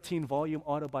 a 13-volume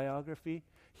autobiography.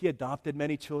 He adopted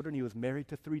many children. He was married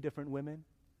to 3 different women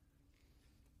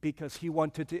because he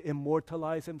wanted to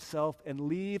immortalize himself and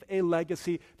leave a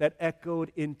legacy that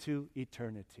echoed into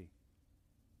eternity.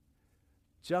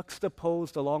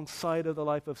 Juxtaposed alongside of the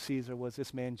life of Caesar was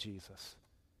this man Jesus.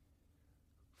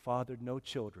 Fathered no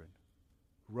children,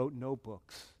 wrote no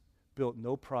books, built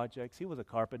no projects. He was a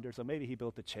carpenter, so maybe he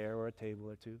built a chair or a table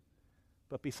or two.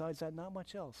 But besides that, not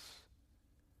much else.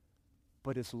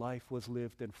 But his life was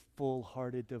lived in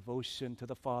full-hearted devotion to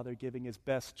the Father, giving his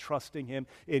best, trusting him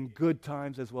in good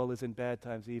times as well as in bad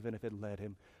times, even if it led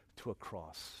him to a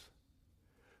cross.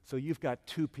 So you've got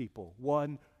 2 people.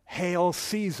 One, Hail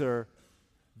Caesar.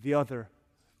 The other,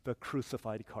 the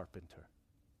crucified carpenter.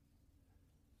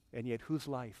 And yet whose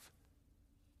life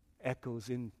echoes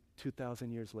in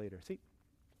 2,000 years later? See,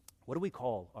 what do we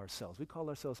call ourselves? We call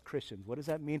ourselves Christians. What does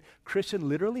that mean? Christian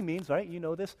literally means, right, you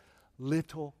know this,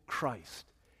 little Christ.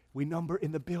 We number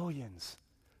in the billions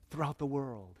throughout the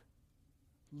world.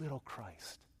 Little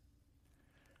Christ.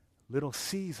 Little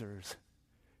Caesars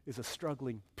is a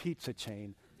struggling pizza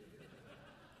chain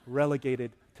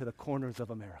relegated to the corners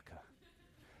of America.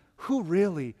 Who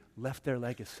really left their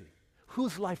legacy?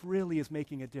 Whose life really is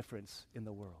making a difference in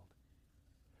the world?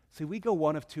 See, we go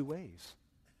one of 2 ways.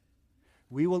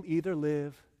 We will either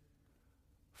live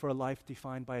for a life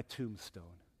defined by a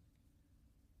tombstone,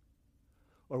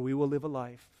 or we will live a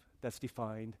life that's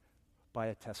defined by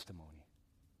a testimony.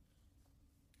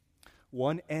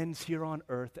 One ends here on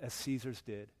earth as Caesar's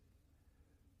did,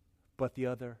 but the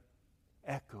other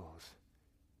echoes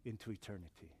into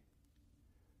eternity.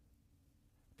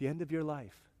 The end of your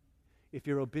life, if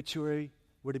your obituary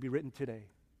were to be written today,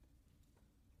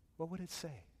 what would it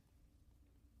say?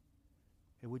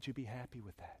 And would you be happy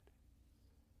with that?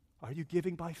 Are you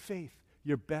giving by faith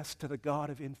your best to the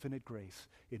God of infinite grace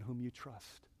in whom you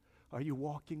trust? Are you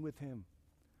walking with him?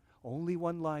 Only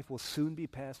one life will soon be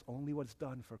passed. Only what's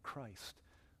done for Christ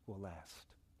will last.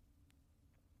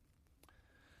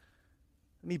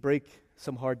 Let me break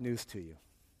some hard news to you.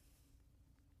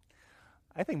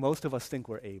 I think most of us think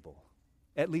we're able.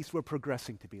 At least we're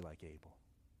progressing to be like Abel.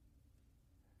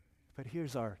 But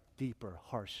here's our deeper,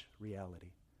 harsh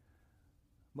reality.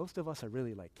 Most of us are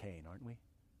really like Cain, aren't we?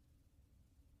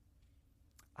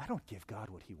 I don't give God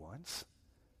what he wants.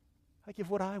 I give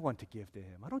what I want to give to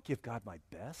him. I don't give God my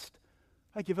best.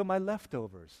 I give him my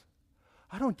leftovers.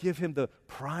 I don't give him the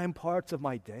prime parts of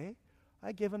my day.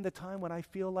 I give him the time when I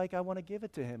feel like I want to give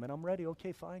it to him, and I'm ready.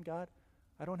 Okay, fine, God.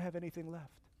 I don't have anything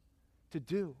left to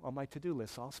do on my to-do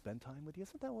list, so I'll spend time with you.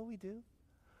 Isn't that what we do?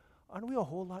 Aren't we a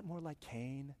whole lot more like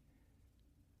Cain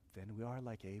than we are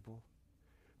like Abel?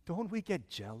 Don't we get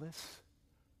jealous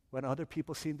when other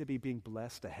people seem to be being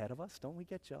blessed ahead of us? Don't we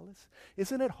get jealous?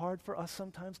 Isn't it hard for us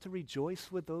sometimes to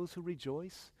rejoice with those who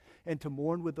rejoice and to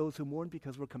mourn with those who mourn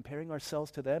because we're comparing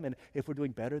ourselves to them, and if we're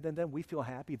doing better than them, we feel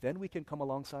happy. Then we can come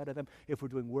alongside of them. If we're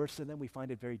doing worse than them, we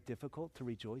find it very difficult to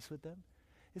rejoice with them.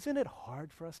 Isn't it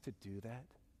hard for us to do that?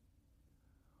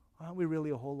 Aren't we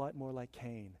really a whole lot more like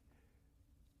Cain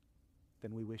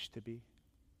than we wish to be?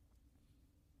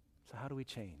 So how do we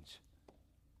change?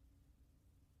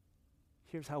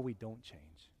 Here's how we don't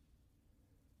change.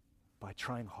 By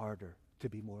trying harder to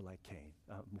be more like Cain,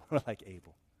 more like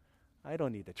Abel. I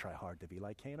don't need to try hard to be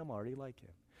like Cain. I'm already like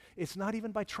him. It's not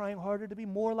even by trying harder to be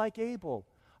more like Abel.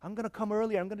 I'm going to come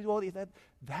earlier. I'm going to do all that.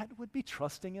 That would be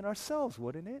trusting in ourselves,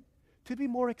 wouldn't it? To be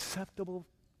more acceptable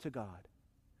to God.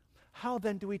 How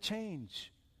then do we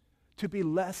change? To be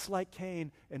less like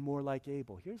Cain and more like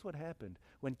Abel. Here's what happened.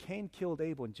 When Cain killed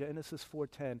Abel in Genesis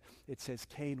 4:10, it says,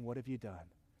 Cain, what have you done?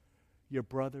 Your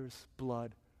brother's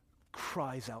blood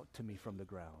cries out to me from the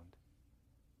ground.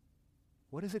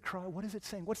 What does it cry? What is it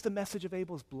saying? What's the message of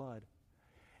Abel's blood?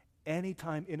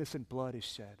 Anytime innocent blood is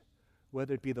shed,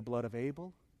 whether it be the blood of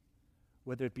Abel,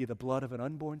 whether it be the blood of an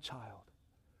unborn child,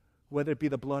 whether it be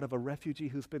the blood of a refugee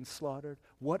who's been slaughtered,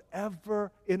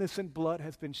 whatever innocent blood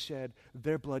has been shed,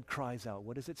 their blood cries out.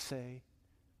 What does it say?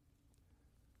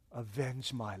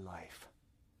 Avenge my life.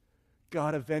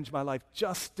 God, avenge my life.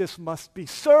 Justice must be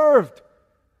served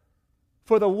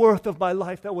for the worth of my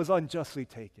life that was unjustly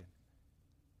taken.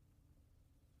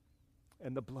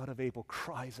 And the blood of Abel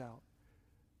cries out,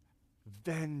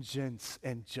 vengeance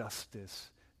and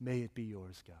justice, may it be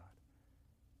yours, God.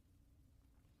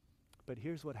 But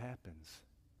here's what happens.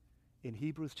 In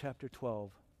Hebrews chapter 12,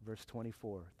 verse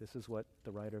 24, this is what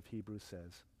the writer of Hebrews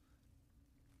says.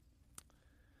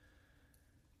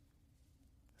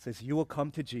 It says, you will come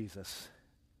to Jesus,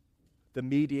 the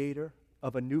mediator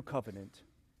of a new covenant,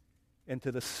 and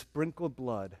to the sprinkled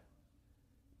blood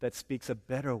that speaks a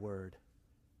better word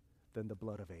than the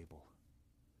blood of Abel.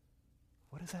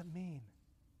 What does that mean?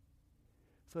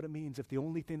 That's what it means. If the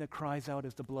only thing that cries out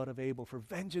is the blood of Abel for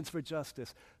vengeance, for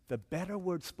justice, the better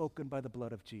word spoken by the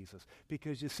blood of Jesus.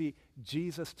 Because you see,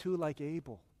 Jesus too, like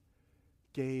Abel,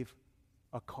 gave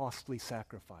a costly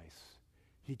sacrifice.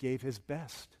 He gave his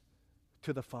best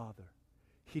to the Father.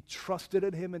 He trusted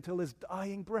in him until his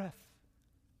dying breath.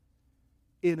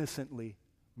 Innocently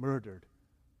murdered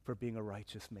for being a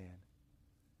righteous man.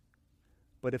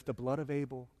 But if the blood of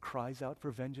Abel cries out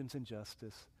for vengeance and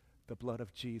justice, the blood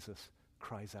of Jesus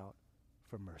cries out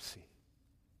for mercy.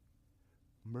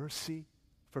 Mercy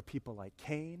for people like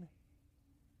Cain,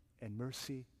 and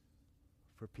mercy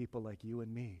for people like you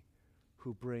and me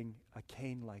who bring a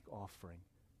Cain-like offering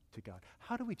to God.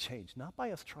 How do we change? Not by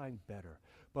us trying better,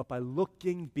 but by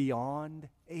looking beyond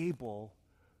Abel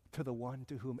to the one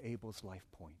to whom Abel's life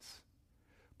points.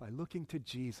 By looking to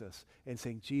Jesus and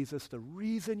saying, Jesus, the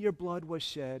reason your blood was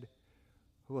shed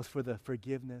was for the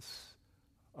forgiveness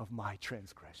of my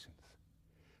transgressions.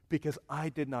 Because I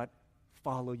did not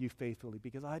follow you faithfully,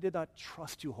 because I did not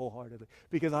trust you wholeheartedly,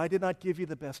 because I did not give you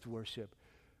the best worship.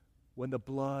 When the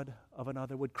blood of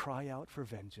another would cry out for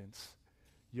vengeance,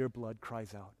 your blood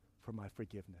cries out for my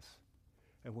forgiveness.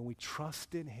 And when we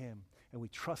trust in him, and we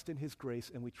trust in his grace,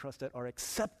 and we trust that our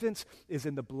acceptance is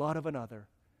in the blood of another,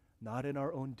 not in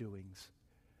our own doings,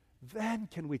 then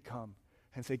can we come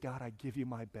and say, God, I give you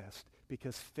my best,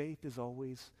 because faith is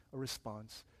always a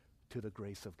response to the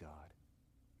grace of God.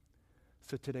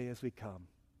 So today as we come,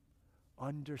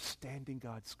 understanding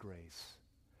God's grace,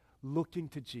 looking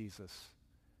to Jesus,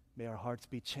 may our hearts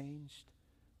be changed,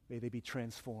 may they be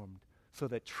transformed, so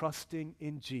that trusting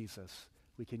in Jesus,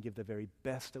 we can give the very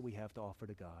best that we have to offer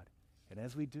to God. And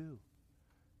as we do,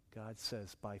 God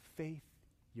says, by faith,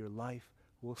 your life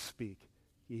will speak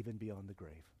even beyond the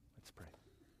grave. Let's pray.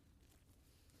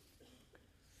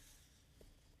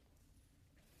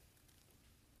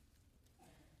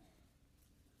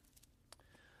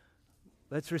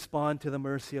 Let's respond to the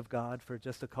mercy of God for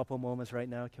just a couple moments right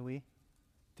now. Can we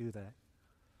do that?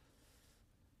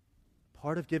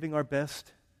 Part of giving our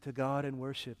best to God in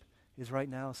worship is right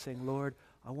now saying, Lord,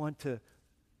 I want to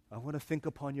think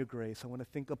upon your grace. I want to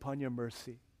think upon your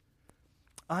mercy.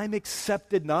 I'm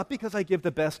accepted not because I give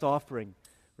the best offering.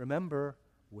 Remember,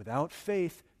 without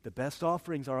faith, the best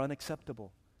offerings are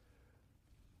unacceptable.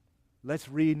 Let's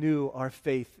renew our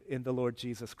faith in the Lord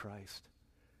Jesus Christ.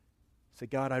 Say,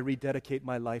 God, I rededicate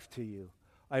my life to you.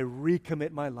 I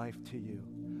recommit my life to you.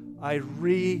 I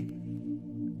replace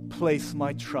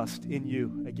my trust in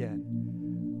you again.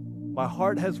 My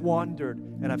heart has wandered,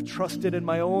 and I've trusted in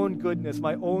my own goodness,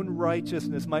 my own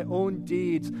righteousness, my own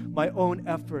deeds, my own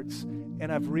efforts,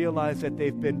 and I've realized that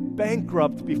they've been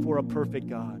bankrupt before a perfect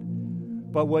God.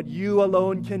 But what you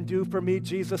alone can do for me,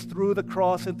 Jesus, through the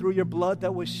cross and through your blood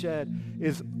that was shed,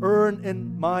 is earn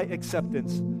in my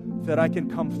acceptance that I can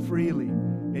come freely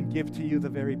and give to you the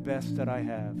very best that I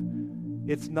have.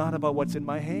 It's not about what's in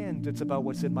my hand, it's about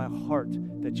what's in my heart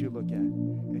that you look at.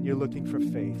 And you're looking for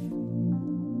faith.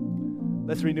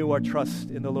 Let's renew our trust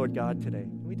in the Lord God today.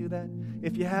 Can we do that?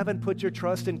 If you haven't put your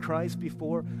trust in Christ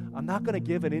before, I'm not going to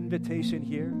give an invitation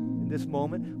here in this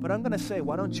moment, but I'm going to say,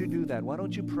 why don't you do that? Why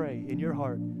don't you pray in your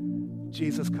heart,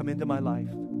 Jesus, come into my life.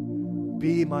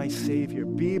 Be my Savior.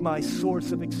 Be my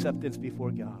source of acceptance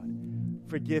before God.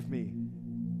 Forgive me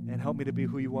and help me to be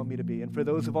who you want me to be. And for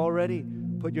those who've already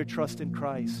put your trust in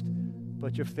Christ,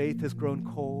 but your faith has grown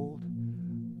cold,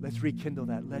 let's rekindle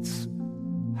that. Let's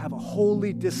have a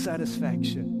holy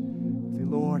dissatisfaction. Say,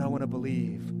 Lord, I want to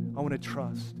believe. I want to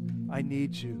trust. I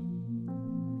need you.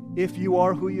 If you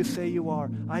are who you say you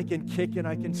are, I can kick and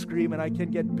I can scream and I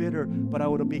can get bitter, but I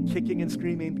want to be kicking and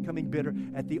screaming, becoming bitter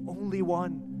at the only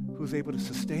one who's able to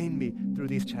sustain me through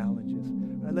these challenges.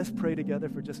 All right, let's pray together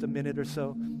for just a minute or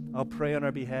so. I'll pray on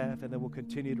our behalf, and then we'll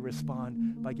continue to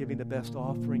respond by giving the best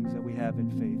offerings that we have in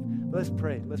faith. Let's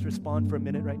pray. Let's respond for a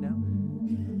minute right now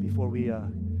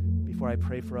before I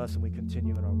pray for us and we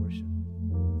continue in our worship.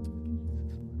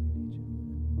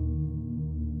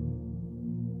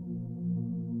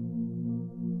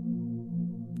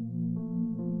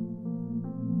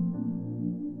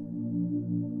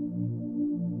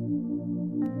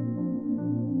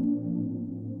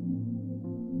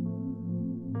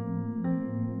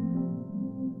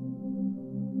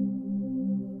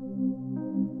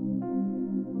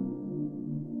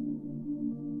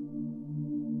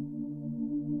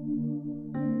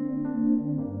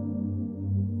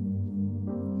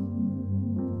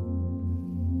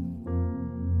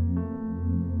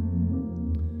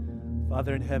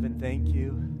 Father in heaven, thank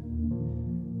you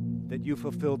that you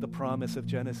fulfilled the promise of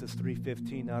Genesis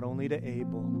 3:15, not only to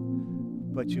Abel,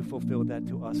 but you fulfilled that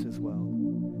to us as well.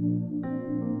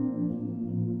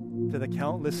 To the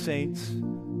countless saints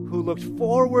who looked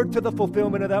forward to the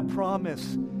fulfillment of that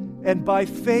promise, and by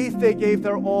faith they gave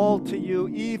their all to you,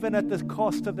 even at the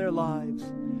cost of their lives.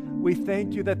 We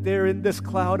thank you that they're in this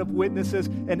cloud of witnesses,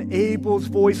 and Abel's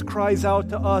voice cries out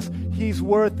to us, he's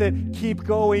worth it. Keep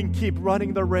going, keep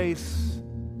running the race.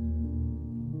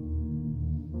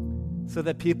 So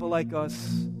that people like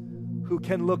us who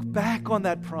can look back on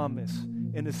that promise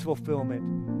and its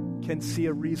fulfillment can see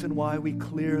a reason why we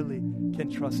clearly can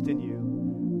trust in you.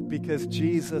 Because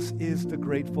Jesus is the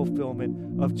great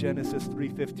fulfillment of Genesis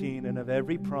 3:15 and of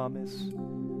every promise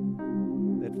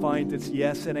that finds its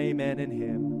yes and amen in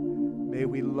him. May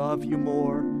we love you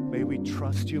more. May we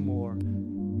trust you more.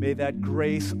 May that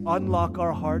grace unlock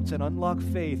our hearts and unlock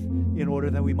faith in order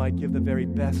that we might give the very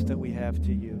best that we have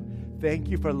to you. Thank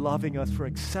you for loving us, for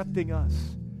accepting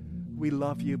us. We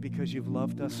love you because you've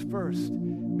loved us first.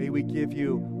 May we give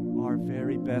you our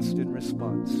very best in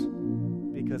response,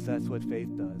 because that's what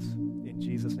faith does. In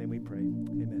Jesus' name we pray.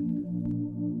 Amen.